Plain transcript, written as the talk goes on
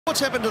What's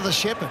happened to the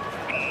Shepherd?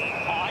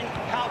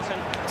 Carlton.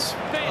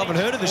 I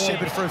haven't heard of the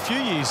Shepherd for a few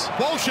years.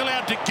 Walsh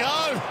allowed to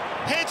go.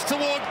 Heads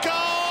toward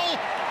goal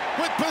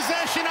with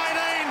possession 18.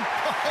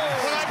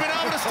 Well, they've been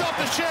able to stop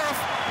the sheriff,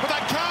 but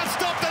they can't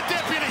stop the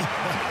deputy.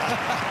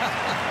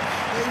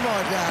 He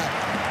might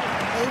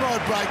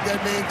break that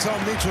man Tom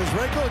Mitchell's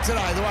record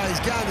today, the way he's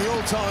going, the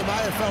all-time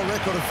AFL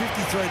record of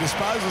 53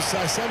 disposals.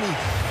 So Sammy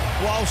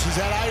Walsh has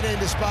had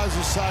 18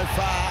 disposals so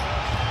far.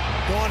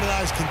 9 of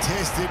those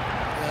contested.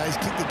 He's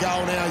kicked the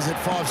goal now. He's had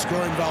 5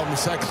 score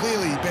involvements, so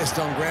clearly best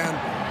on ground.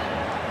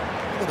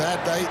 Look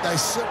at that. They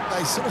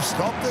sort of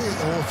stopped the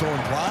Hawthorn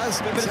players.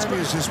 But Sammy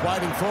was just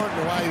waiting for it,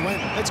 and away he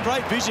went. It's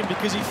great vision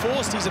because he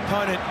forced his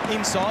opponent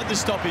inside the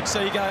stoppage. So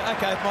you go,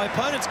 OK, if my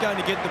opponent's going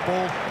to get the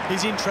ball,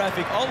 he's in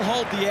traffic, I'll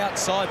hold the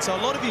outside. So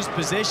a lot of his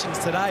possessions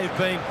today have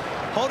been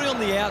holding on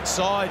the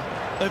outside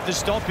of the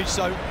stoppage.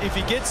 So if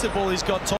he gets the ball, he's got time.